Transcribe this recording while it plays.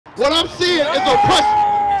What I'm seeing is oppression.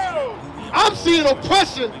 I'm seeing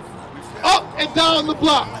oppression up and down the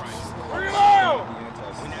block.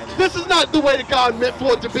 This is not the way that God meant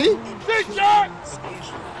for it to be.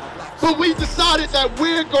 But we decided that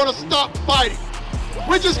we're going to stop fighting.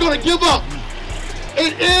 We're just going to give up.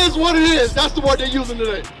 It is what it is. That's the word they're using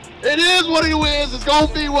today. It is what it is. It's going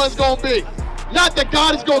to be what it's going to be. Not that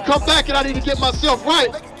God is going to come back and I need to get myself right.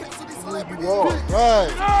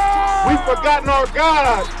 Right. We've forgotten our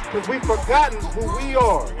God because we've forgotten who we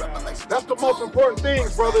are. That's the most important thing,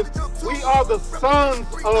 brothers. We are the sons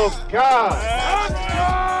of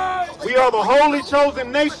God. We are the holy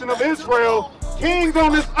chosen nation of Israel, kings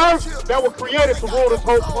on this earth that were created to rule this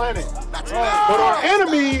whole planet. But our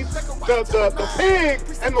enemies, the pig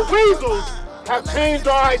and the weasels, have changed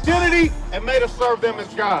our identity and made us serve them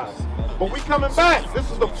as gods. But we coming back. This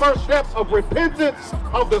is the first step of repentance,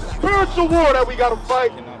 of the spiritual war that we got to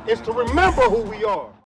fight, is to remember who we are.